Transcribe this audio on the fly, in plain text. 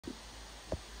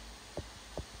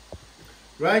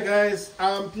Right guys,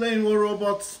 I'm playing War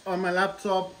Robots on my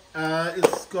laptop.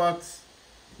 It's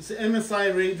an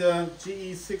MSI Raider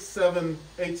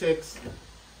GE67HX.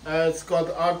 It's got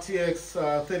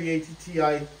RTX 3080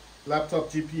 Ti laptop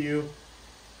GPU.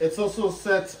 It's also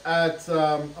set at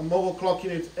a mobile clock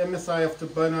unit MSI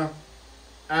Afterburner,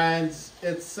 and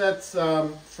it's set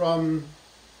from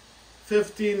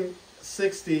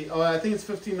 1560, or I think it's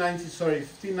 1590, sorry,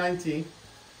 1590.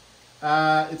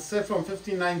 It's set from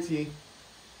 1590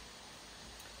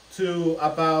 to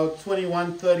about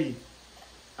 2130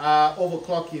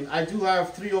 overclocking. I do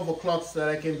have 3 overclocks that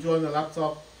I can do on the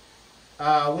laptop,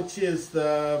 which is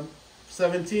the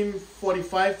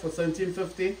 1745 for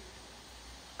 1750.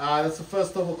 That's the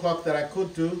first overclock that I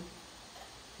could do.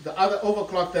 The other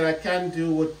overclock that I can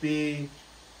do would be,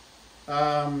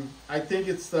 I think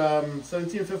it's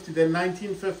 1750, then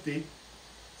 1950,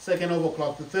 second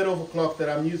overclock. The third overclock that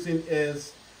I'm using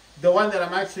is, the one that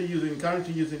I'm actually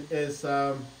currently using is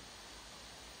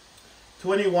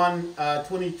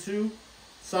 2122.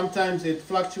 Sometimes it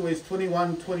fluctuates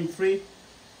 2123,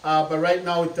 but right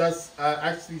now it does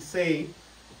actually say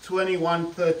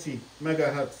 2130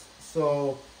 megahertz.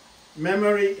 So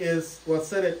memory was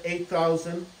set at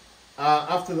 8000.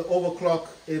 After the overclock,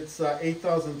 it's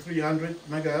 8300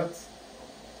 megahertz.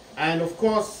 And of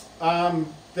course,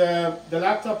 the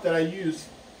laptop that I use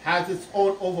has its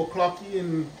own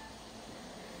overclocking.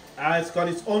 It's got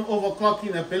its own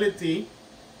overclocking ability.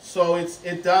 So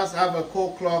it does have a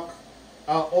core clock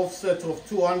offset of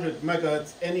 200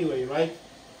 megahertz anyway, right?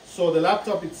 So the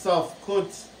laptop itself could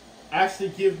actually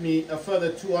give me a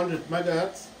further 200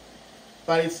 megahertz,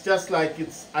 but it's just like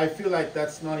I feel like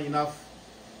that's not enough.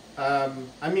 I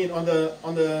mean, on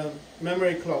the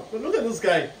memory clock. But look at this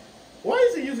guy. Why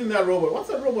is he using that robot? What's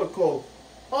that robot called?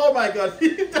 Oh my God,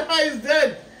 he's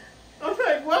dead. I'm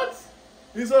like, what?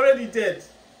 He's already dead.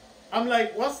 I'm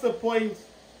like, what's the point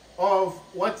of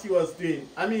what he was doing?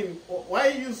 I mean, why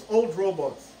use old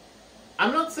robots?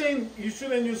 I'm not saying you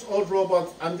shouldn't use old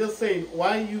robots. I'm just saying,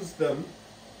 why use them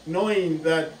knowing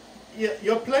that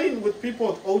you're playing with people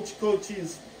with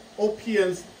Ochikochis,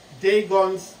 OPNs,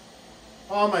 Dagons.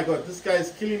 Oh my God, this guy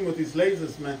is killing with his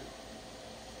lasers, man.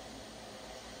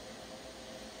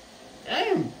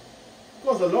 Damn,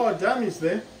 caused a lot of damage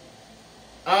there.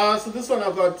 So this one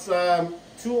I've got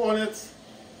 2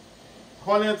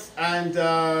 Hornets and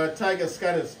Tiger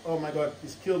Scatters. Oh my God,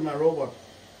 he's killed my robot.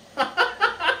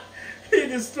 He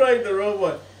destroyed the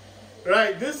robot.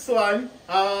 Right, this one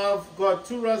I've got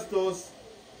 2 Rastos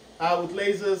with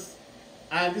lasers,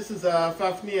 and this is a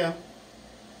Fafnir.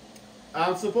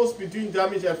 I'm supposed to be doing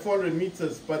damage at 400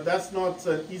 meters, but that's not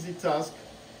an easy task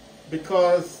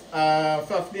because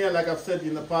Fafnir, like I've said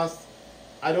in the past,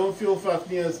 I don't feel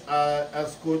Fafnirs are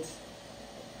as good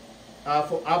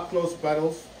for up-close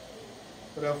battles.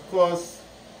 But of course,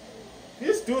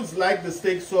 these dudes like the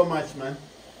stake so much, man.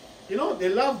 You know, they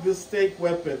love this stake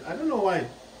weapon. I don't know why.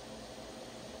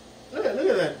 Look at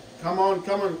that. Come on,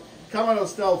 come out of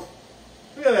stealth.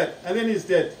 Look at that. And then he's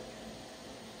dead.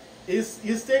 His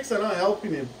stakes are not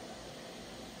helping him.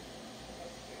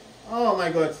 Oh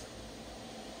my God.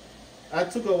 That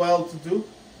took a while to do.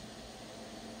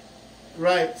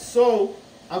 Right, so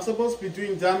I'm supposed to be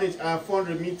doing damage at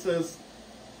 400 meters.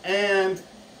 And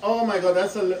oh my God,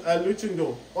 that's a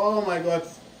Luchindo. Oh my God.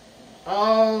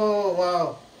 Oh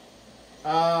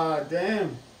wow.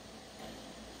 Damn.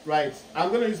 Right,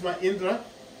 I'm gonna use my Indra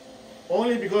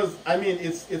only because I mean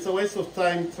it's a waste of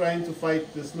time trying to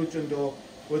fight this Luchindo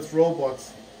with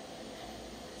robots.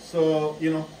 So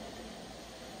you know,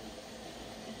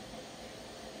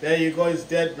 there you go. He's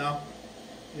dead now.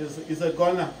 He's a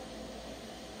goner.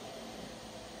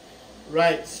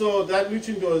 Right, so that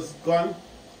Luchindo is gone.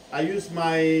 I used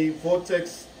my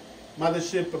Vortex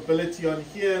mothership ability on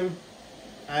him,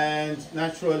 and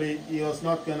naturally he was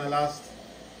not gonna last.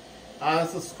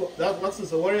 What's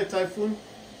this, a Warrior Typhoon?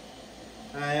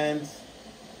 And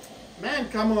man,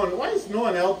 come on, why is no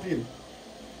one helping?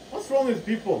 What's wrong with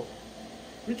people?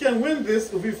 We can win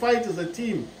this if we fight as a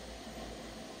team.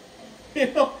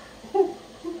 You know,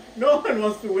 no one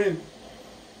wants to win.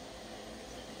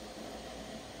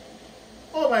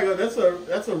 Oh my God, that's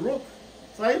a Rook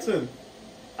Titan.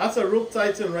 That's a Rook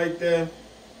Titan right there.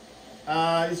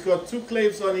 He's got 2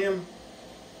 claves on him,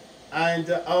 and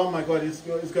oh my God, he's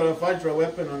got a Vajra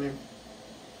weapon on him.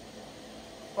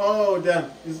 Oh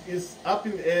damn, he's up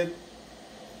in the air.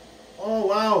 Oh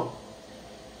wow.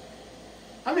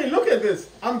 I mean, look at this.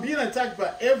 I'm being attacked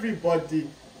by everybody.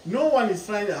 No one is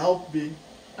trying to help me.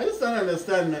 I just don't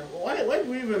understand, man. Why do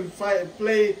we even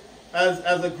play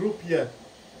as a group here?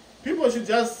 People should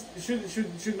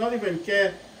not even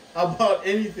care about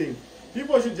anything.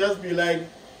 People should just be like,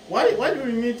 why do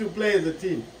we need to play as a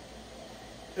team?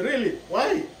 Really?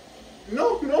 Why?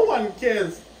 No one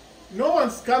cares. No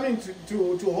one's coming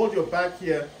to hold your back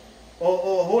here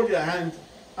or hold your hand.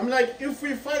 I'm like, if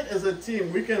we fight as a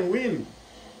team, we can win.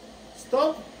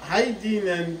 Stop hiding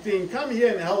and think. Come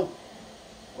here and help.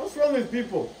 What's wrong with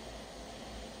people?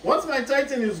 Once my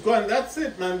Titan is gone, that's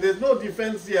it, man. There's no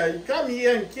defense here. You come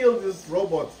here and kill this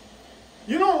robot.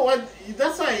 You know what?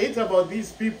 That's what I hate about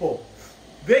these people.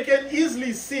 They can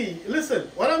easily see. Listen,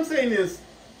 what I'm saying is,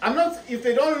 I'm not, if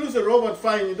they don't lose a robot,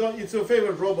 fine, it's your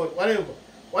favorite robot, whatever.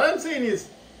 What I'm saying is,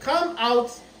 come out,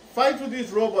 fight with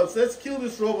these robots, let's kill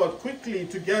this robot quickly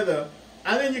together,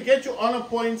 and then you get your honor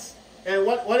points and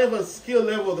whatever skill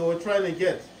level they were trying to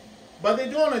get. But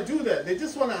they don't want to do that. They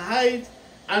just want to hide,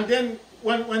 and then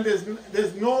when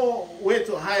there's nowhere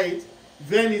to hide,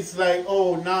 then it's like,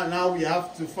 oh, now we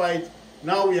have to fight,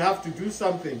 now we have to do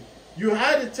something. You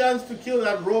had a chance to kill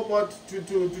that robot, to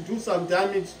do some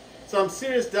damage, some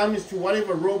serious damage to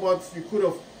whatever robots you could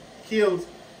have killed,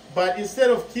 but instead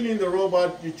of killing the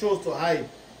robot, you chose to hide.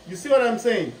 You see what I'm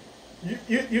saying?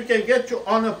 You can get your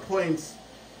honor points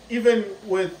even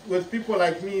with people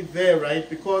like me there, right?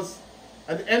 Because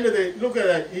at the end of the day, look at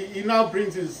that, he now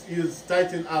brings his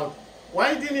Titan out.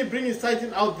 Why didn't he bring his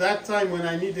Titan out that time when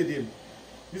I needed him?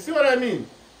 You see what I mean?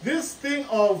 This thing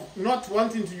of not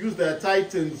wanting to use their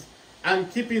Titans and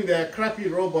keeping their crappy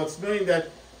robots, knowing that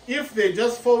if they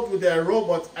just fought with their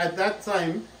robots at that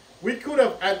time, we could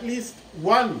have at least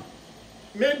won.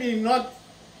 Maybe not.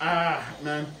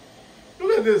 Man.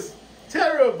 Look at this.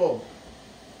 Terrible.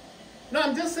 No,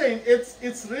 I'm just saying,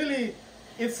 it's really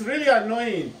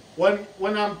annoying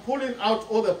when I'm pulling out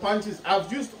all the punches.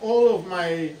 I've used all of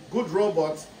my good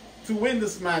robots to win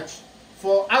this match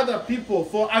for other people,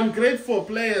 for ungrateful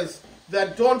players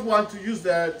that don't want to use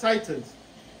their Titans.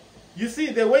 You see,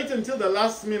 they wait until the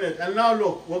last minute, and now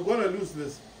look, we're going to lose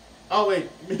this. Oh, wait.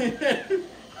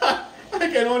 I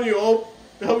can only hope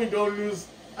that we don't lose.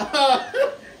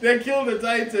 They killed the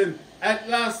Titan at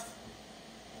last.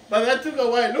 But that took a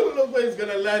while. Look where he's going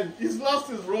to land. He's lost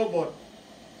his robot.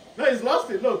 No, he's lost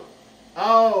it, look.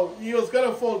 Oh, he was going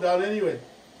to fall down anyway.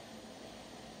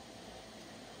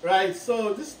 Right,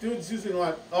 so this dude's using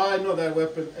what? Oh, I know that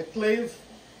weapon. A clave.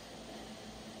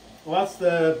 What's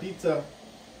the beta?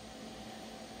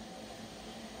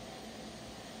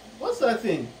 What's that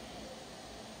thing?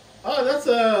 Oh, that's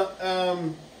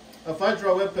a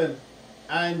Vajra weapon.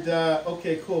 And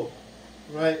okay, cool.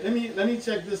 Right, let me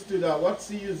check this dude out. What's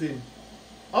he using?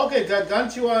 Okay,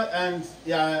 Gargantua and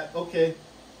yeah, okay.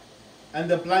 And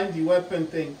the blindy weapon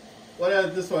thing. What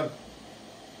else? This one?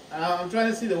 I'm trying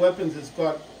to see the weapons it's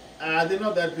got. They're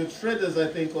not that good. Shredders,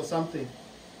 I think, or something.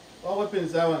 What weapon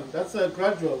is that one? That's a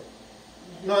gradual.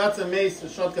 No, that's a mace, a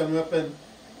shotgun weapon.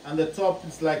 And the top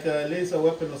is like a laser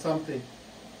weapon or something.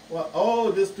 Well,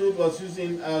 oh, this dude was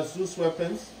using Zeus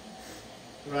weapons.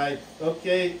 Right,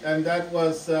 okay, and that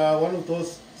was one of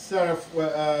those Seraph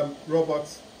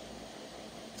robots.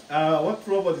 What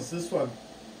robot is this one?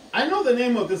 I know the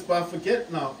name of this, but I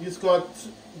forget now. He's got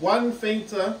one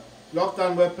fainter,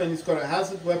 lockdown weapon. He's got a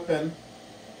hazard weapon.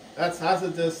 That's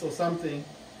hazardous or something.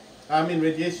 I mean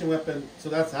radiation weapon, so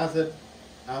that's hazard.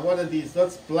 What are these?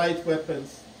 That's blight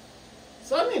weapons.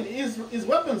 So I mean, his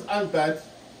weapons aren't bad,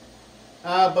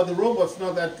 but the robot's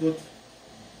not that good.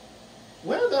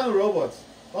 Where are the other robots?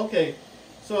 Okay,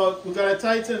 so we got a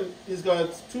Titan. He's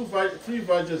got three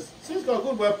Vajras. So he's got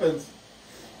good weapons,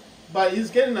 but he's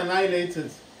getting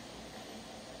annihilated.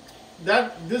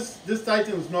 This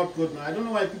Titan is not good, man. I don't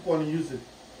know why people want to use it.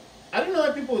 I don't know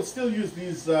why people would still use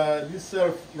these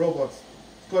Seraph robots.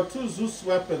 It's got two Zeus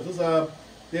weapons. Those are,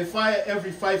 they fire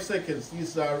every 5 seconds.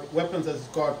 These are weapons that it's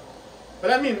got.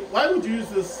 But I mean, why would you use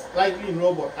this lightning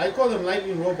robot? I call them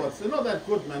lightning robots. They're not that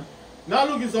good, man. Now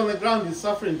look, he's on the ground. He's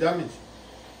suffering damage.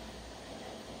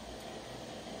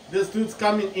 This dude's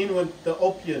coming in with the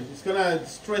opium. He's gonna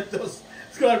destroy those.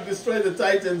 He's gonna destroy the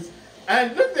Titans.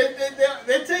 And look,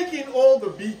 they're taking all the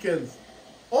beacons.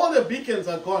 All the beacons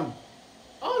are gone.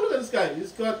 Oh, look at this guy.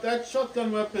 He's got that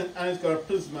shotgun weapon and he's got a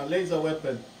prisma, laser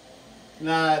weapon.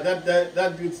 Nah,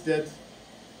 that dude's dead.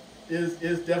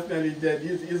 Is definitely dead.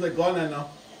 He's a goner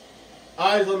now.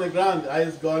 Eyes on the ground.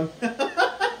 Eyes gone.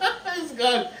 He's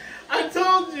gone. I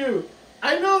told you.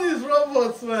 I know these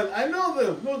robots, man. I know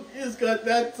them. Look, he's got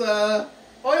that.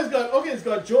 He's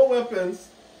got Joe weapons.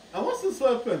 And what's this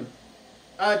weapon?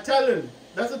 Talon.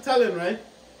 That's a Talon, right?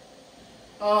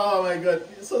 Oh my god.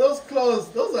 So those claws,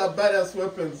 those are badass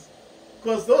weapons.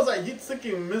 Because those are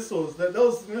heat-seeking missiles.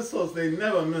 Those missiles, they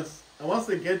never miss. And once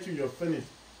they get you, you're finished.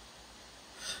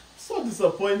 I'm so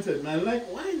disappointed, man. Like,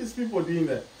 why are these people doing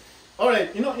that? All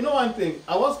right, you know one thing.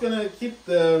 I was gonna keep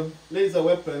the laser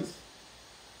weapons.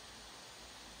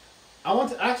 I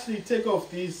want to actually take off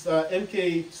these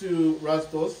MK2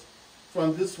 Rastos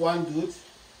from this one dude.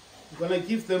 I'm gonna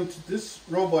give them to this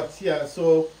robot here.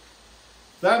 So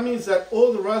that means that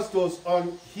all the Rastos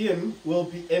on him will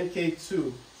be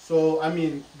MK2. So I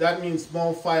mean that means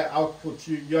more fire output.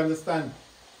 You understand?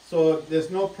 So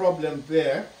there's no problem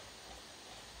there.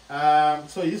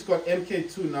 So he's got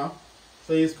MK2 now.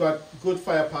 So he's got good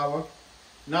firepower.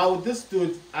 Now with this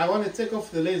dude, I want to take off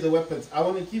the laser weapons. I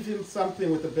want to give him something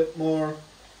with a bit more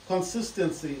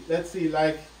consistency. Let's see,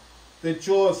 like the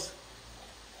jaws.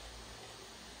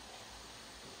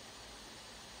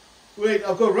 Wait,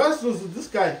 I've got Rastos with this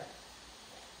guy.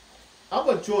 How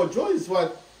about Jaw? Jaw is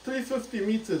what? 350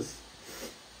 meters.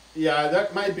 Yeah,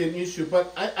 that might be an issue.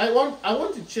 But I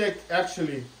want to check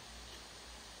actually.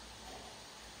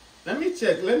 Let me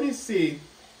check. Let me see.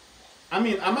 I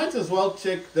mean, I might as well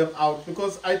check them out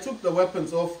because I took the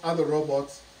weapons off other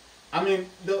robots. I mean,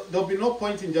 there'll be no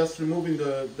point in just removing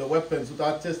the weapons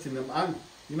without testing them. And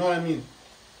you know what I mean?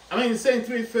 I mean, it's saying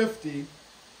 350,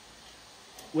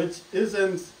 which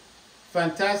isn't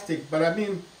fantastic, but I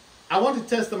mean, I want to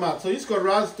test them out. So he's got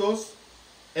Rastos,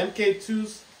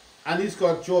 MK2s, and he's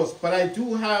got Jaws. But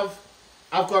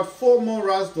I've got 4 more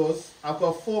Rastos. I've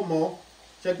got 4 more.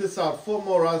 Check this out, 4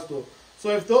 more Rastos. So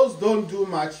if those don't do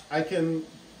much, I can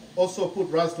also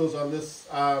put Rastos on this,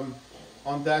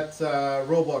 on that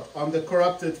robot, on the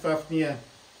corrupted Fafnir.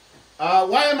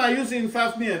 Why am I using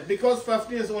Fafnir? Because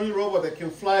Fafnir is the only robot that can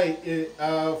fly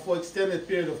for extended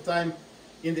period of time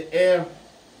in the air.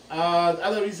 The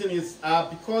other reason is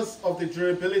because of the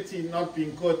durability not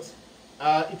being good.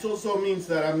 It also means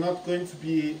that I'm not going to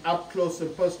be up close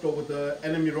and personal with the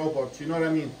enemy robot. You know what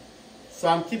I mean? So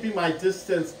I'm keeping my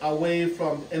distance away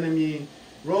from enemy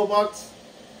robots.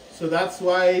 So that's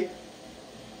why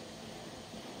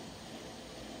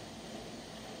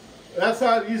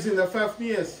I'm using the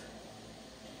Fafnirs.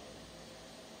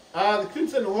 The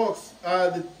Crimson Hawks,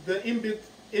 the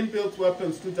inbuilt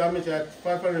weapons do damage at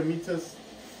 500 meters.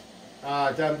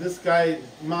 Damn, this guy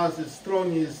Mars is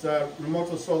throwing his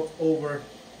remote assault over.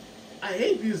 I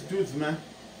hate these dudes, man.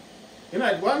 You know,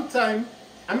 at one time,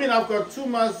 I mean, I've got 2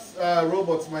 Mars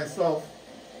robots myself.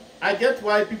 I get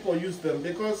why people use them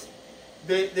because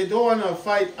they don't want to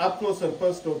fight up close and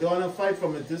personal. They want to fight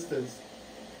from a distance.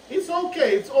 It's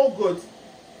okay, it's all good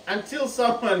until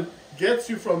someone gets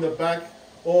you from the back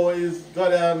or is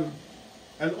got an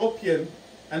opium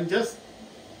and just,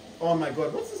 oh my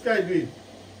god, what's this guy doing?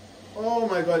 Oh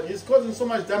my god, he's causing so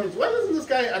much damage. Why doesn't this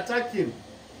guy attack him?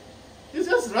 He's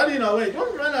just running away.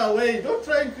 Don't run away. Don't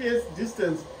try and create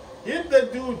distance. Hit the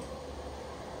dude.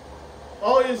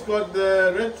 Oh, he's got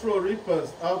the retro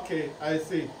reapers. Okay, I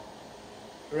see.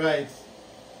 Right.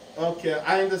 Okay,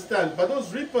 I understand. But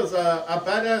those reapers are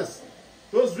badass.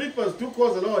 Those reapers do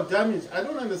cause a lot of damage. I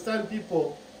don't understand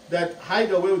people that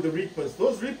hide away with the reapers.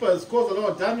 Those reapers cause a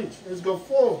lot of damage. He's got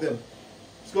 4 of them.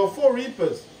 He's got 4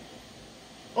 reapers.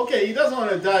 Okay, he doesn't want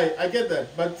to die. I get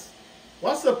that. But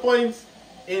what's the point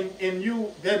in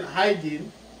you then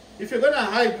hiding? If you're going to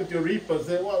hide with your reapers,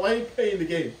 then why are you playing the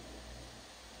game?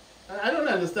 I don't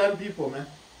understand people, man.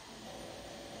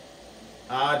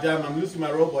 Ah, damn, I'm losing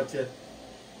my robot here.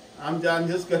 I'm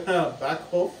just going to back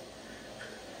off.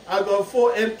 I got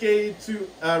 4 MK2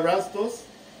 Rastos.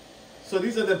 So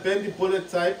these are the bendy bullet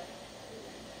type.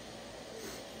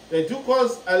 They do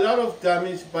cause a lot of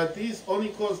damage, but these only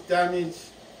cause damage,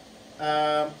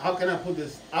 how can I put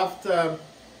this? After,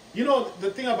 you know,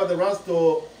 the thing about the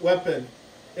Rasto weapon,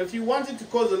 if you want it to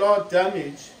cause a lot of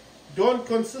damage, don't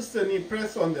consistently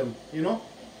press on them, you know?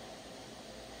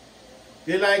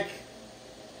 They're like,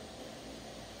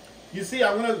 you see,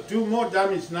 I'm going to do more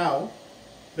damage now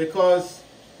because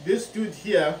this dude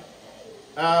here,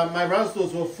 my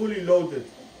Rastos were fully loaded.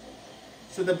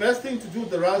 So the best thing to do with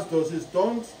the Rastos is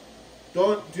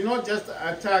do not just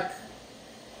attack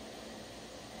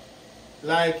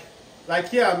like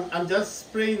here. I'm just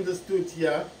spraying this dude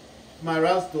here, my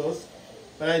Rastos,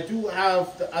 but I do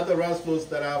have the other Rastos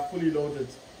that are fully loaded.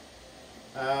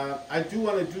 I do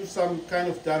want to do some kind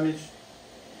of damage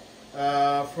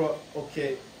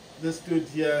okay, this dude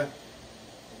here,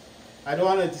 I don't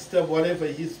want to disturb whatever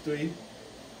he's doing,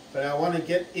 but I want to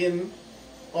get in.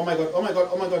 Oh my god, oh my god,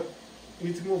 oh my god. We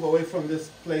need to move away from this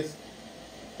place.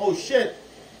 Oh shit.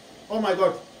 Oh my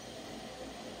god.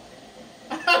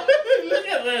 Look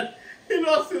at that. He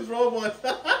lost his robot.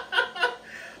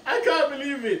 I can't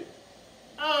believe it.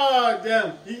 Oh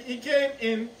damn. He came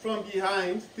in from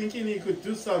behind thinking he could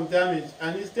do some damage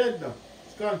and he's dead now.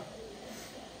 It's gone.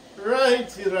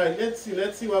 Right.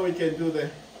 Let's see what we can do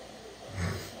there.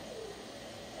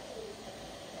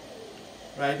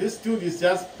 Right, this dude is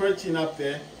just perching up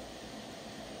there.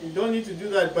 You don't need to do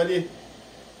that, buddy.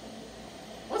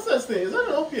 What's this thing? Is that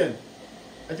an Opian?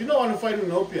 I do not want to fight with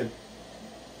an Opian.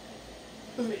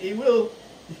 He will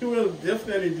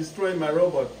definitely destroy my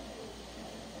robot.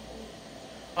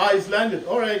 Ah, he's landed.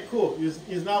 Alright, cool.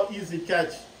 He's now easy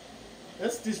catch.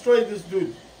 Let's destroy this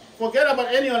dude. Forget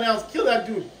about anyone else. Kill that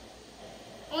dude.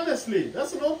 Honestly,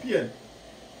 that's an Opian.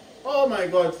 Oh my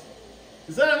god.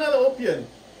 Is that another Opian?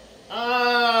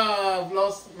 Ah, I've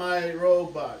lost my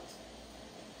robot.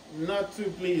 Not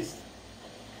too pleased.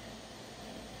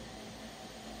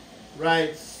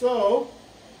 Right, so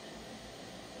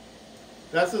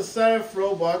that's a Seraph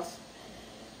robot.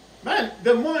 Man,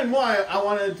 the more and more I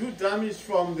want to do damage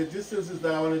from the distances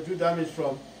that I want to do damage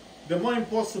from, the more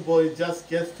impossible it just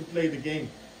gets to play the game.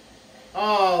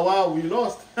 Oh, wow, we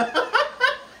lost. Oh,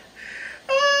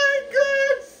 my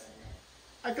God.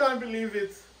 I can't believe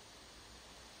it.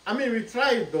 I mean, we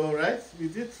tried though, right? We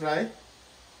did try.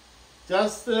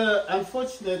 Just,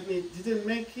 unfortunately, didn't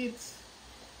make it.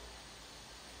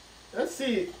 Let's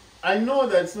see. I know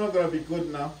that it's not going to be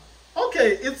good now.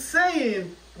 Okay, it's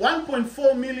saying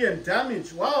 1.4 million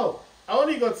damage. Wow. I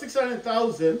only got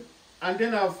 600,000 and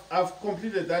then I've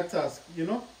completed that task, you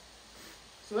know.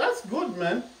 So that's good,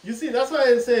 man. You see, that's why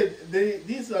I said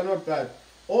these are not bad.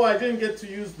 Oh, I didn't get to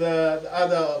use the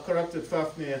other corrupted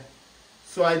Fafnir.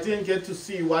 So I didn't get to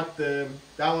see what that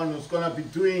one was going to be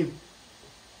doing.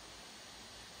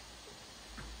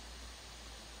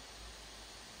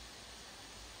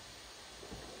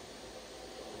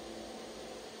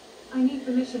 I need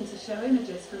permission to show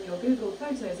images from your Google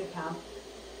Photos account.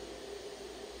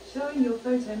 Showing your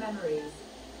photo memories.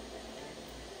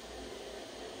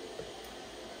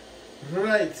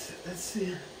 Right, let's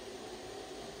see.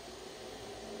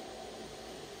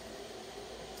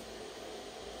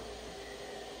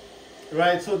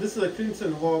 Right, so this is a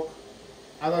Crimson Hawk.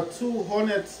 I got 2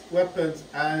 Hornet weapons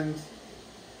and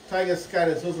Tiger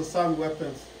Scatters. Those are sound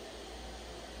weapons.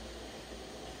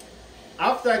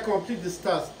 After I complete this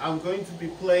task, I'm going to be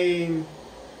playing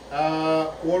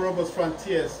War Robots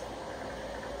Frontiers.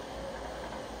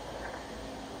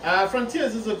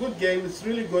 Frontiers is a good game. It's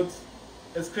really good.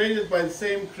 It's created by the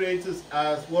same creators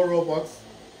as War Robots.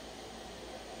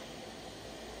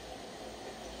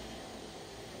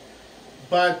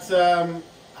 But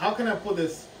how can I put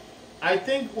this? I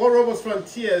think War Robots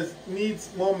Frontiers needs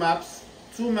more maps.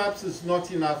 2 maps is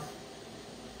not enough.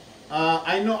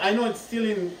 I know it's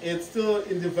still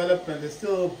in development. They're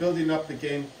still building up the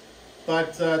game,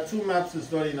 but 2 maps is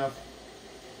not enough.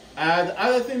 The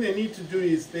other thing they need to do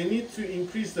is they need to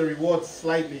increase the rewards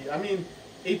slightly. I mean,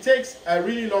 it takes a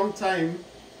really long time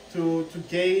to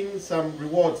gain some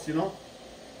rewards, you know.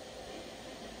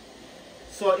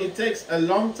 So it takes a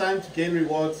long time to gain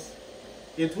rewards.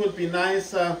 It would be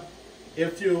nicer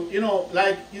if you know,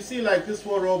 like you see, like this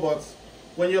War Robots.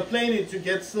 When you're playing it, you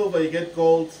get silver, you get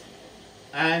gold.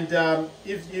 And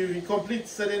if you complete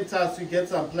certain tasks, you get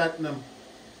some platinum.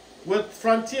 With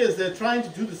Frontiers, they're trying to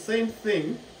do the same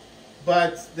thing,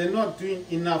 but they're not doing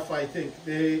enough, I think.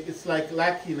 It's like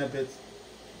lacking a bit.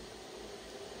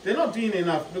 They're not doing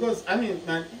enough because, I mean,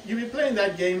 man, you've been playing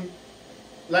that game,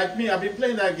 like me, I've been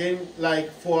playing that game like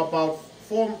for about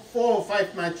 4 or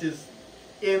 5 matches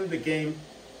in the game,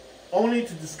 only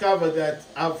to discover that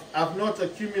I've not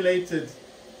accumulated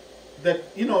that,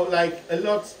 you know, like a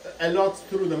lot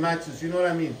through the matches, you know what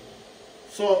I mean?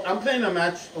 So I'm playing a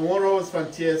match on War Robots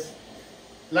Frontiers.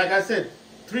 Like I said,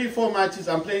 3-4 matches,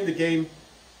 I'm playing the game,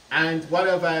 and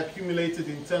whatever I accumulated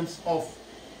in terms of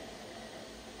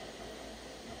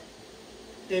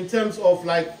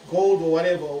like gold or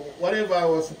whatever I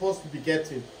was supposed to be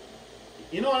getting.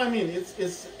 You know what I mean?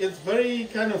 It's very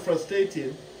kind of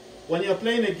frustrating when you're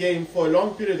playing a game for a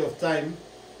long period of time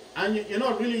and you're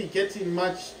not really getting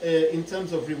much in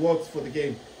terms of rewards for the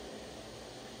game.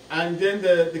 And then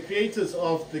the creators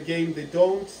of the game, they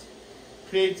don't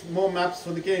create more maps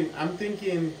for the game. I'm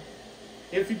thinking,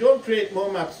 if you don't create more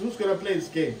maps, who's going to play this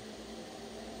game?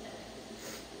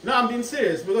 No, I'm being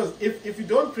serious, because if you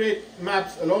don't create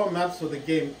maps, a lot of maps for the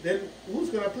game, then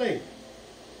who's going to play?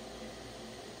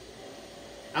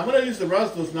 I'm going to use the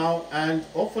Rasdos now, and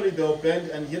hopefully they'll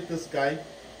bend and hit this guy.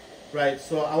 Right,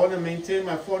 so I want to maintain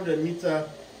my 400 meter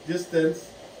distance.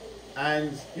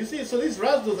 And you see, so these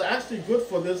Rasdos are actually good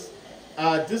for this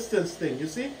distance thing, you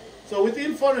see? So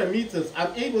within 400 meters,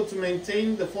 I'm able to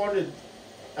maintain the 400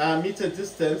 meter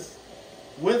distance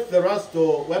with the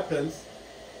Rasdo weapons.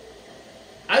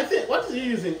 I think, what is he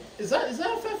using? Is that a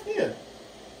Fafnir?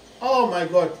 Oh my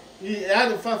god, he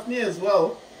had a Fafnir as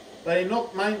well, but he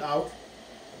knocked mine out.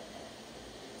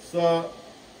 So,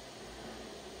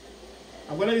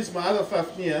 I'm going to use my other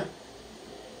Fafnir.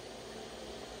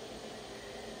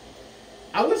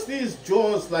 I wish these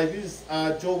jaws, like these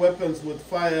jaw weapons, would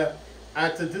fire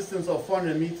at a distance of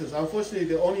 400 meters. Unfortunately,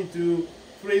 they only do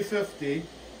 350.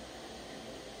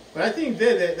 But I think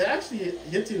they're actually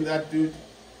hitting that dude.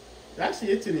 They're actually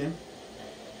hitting him.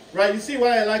 Right, you see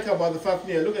what I like about the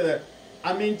Fafnir? Look at that.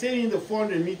 I'm maintaining the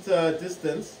 400 meter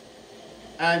distance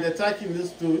and attacking this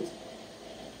dude.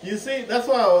 You see, that's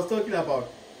what I was talking about.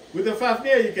 With the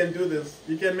Fafnir, you can do this.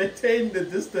 You can maintain the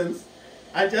distance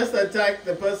and just attack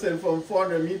the person from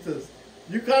 400 meters.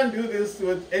 You can't do this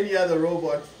with any other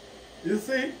robot. You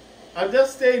see, I'm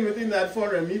just staying within that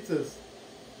 400 meters.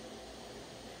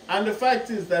 And the fact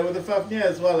is that with the Fafnir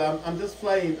as well, I'm just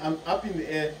flying, I'm up in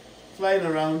the air, flying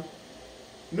around.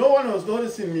 No one was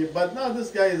noticing me, but now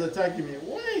this guy is attacking me.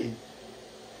 Why?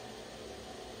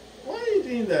 Why are you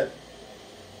doing that?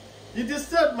 You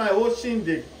disturbed my whole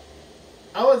shindig.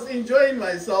 I was enjoying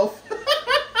myself.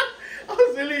 I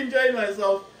was really enjoying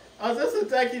myself. I was just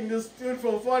attacking this dude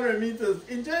from 400 meters,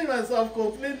 enjoying myself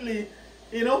completely,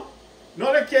 you know,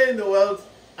 not a care in the world.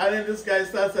 And then this guy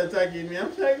starts attacking me. I'm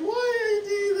like, why are you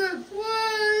doing that?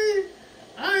 Why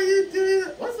are you doing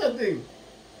that? What's that thing?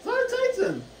 It's not a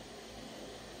Titan.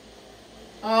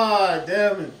 Ah,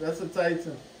 damn it. That's a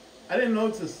Titan. I didn't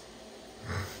notice.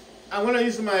 I'm going to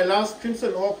use my last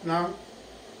Crimson Hawk now.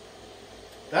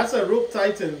 That's a Rook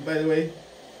Titan, by the way.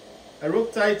 A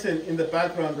Rook Titan in the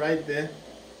background right there.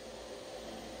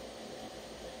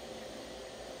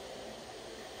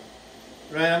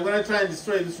 Right, I'm going to try and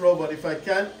destroy this robot if I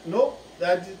can. Nope,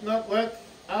 that did not work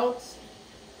out.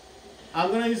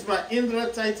 I'm going to use my Indra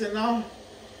Titan now.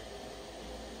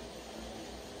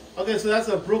 Okay, so that's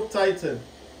a Brook Titan.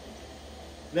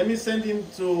 Let me send him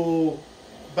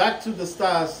back to the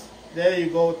stars. There you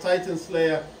go, Titan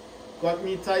Slayer. Got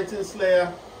me Titan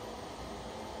Slayer.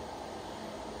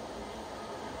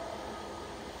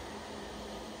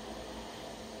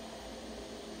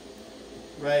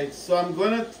 Right, so I'm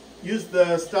going to use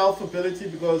the stealth ability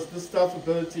because this stealth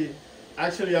ability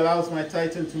actually allows my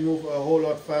Titan to move a whole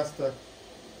lot faster.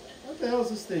 What the hell is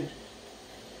this thing?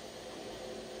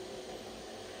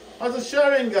 Oh, it's a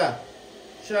Sharanga.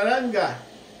 Sharanga.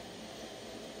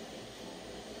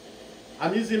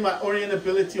 I'm using my Orient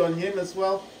ability on him as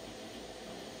well.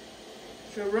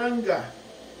 Sharanga.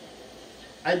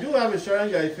 I do have a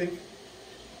Sharanga, I think.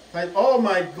 Oh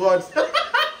my god.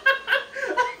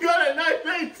 I got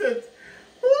annihilated.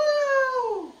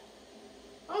 Wow.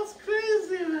 That was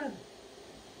crazy, man.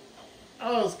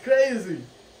 That was crazy.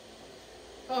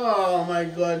 Oh my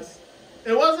god.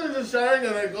 It wasn't the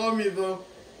Sharanga that got me though.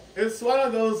 It's one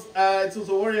of those, it was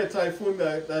a Warrior Typhoon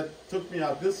that took me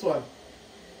out. This one.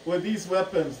 With these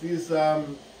weapons.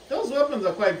 Those weapons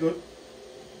are quite good.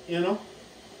 You know.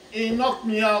 It knocked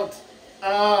me out.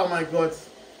 Oh my god.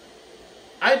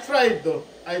 I tried though.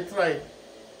 I tried.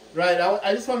 Right.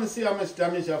 I just want to see how much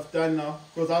damage I've done now.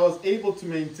 Because I was able to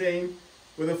maintain.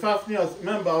 With the Fafnir,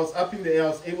 remember I was up in the air. I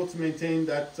was able to maintain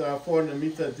that 400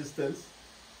 meter distance.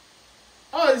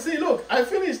 Oh, you see, look. I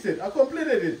finished it. I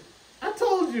completed it. I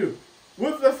told you.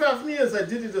 With the Fafnirs, I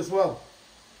did it as well.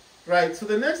 Right, so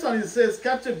the next one, it says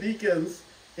capture beacons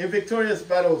in victorious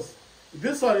battles.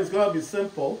 This one is going to be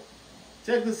simple.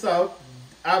 Check this out.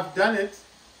 I've done it.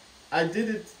 I did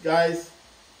it, guys.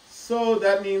 So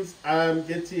that means I'm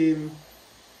getting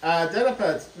data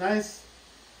pads. Nice.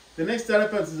 The next data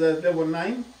pads is at level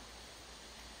 9.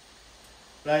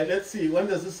 Right, let's see. When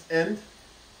does this end?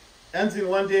 Ends in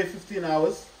 1 day, 15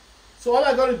 hours. So all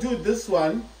I got to do with this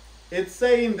one, it's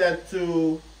saying that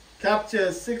to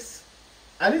capture 6.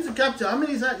 I need to capture, how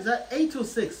many is that? Is that 8 or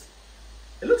 6?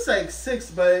 It looks like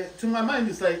 6, but to my mind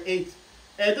it's like 8.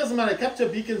 It doesn't matter, capture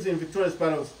beacons in victorious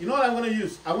battles. You know what I'm going to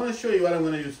use? I want to show you what I'm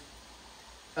going to use.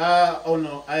 Oh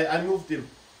no, I moved him.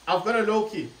 I've got a low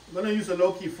key. I'm going to use a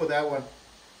low key for that one.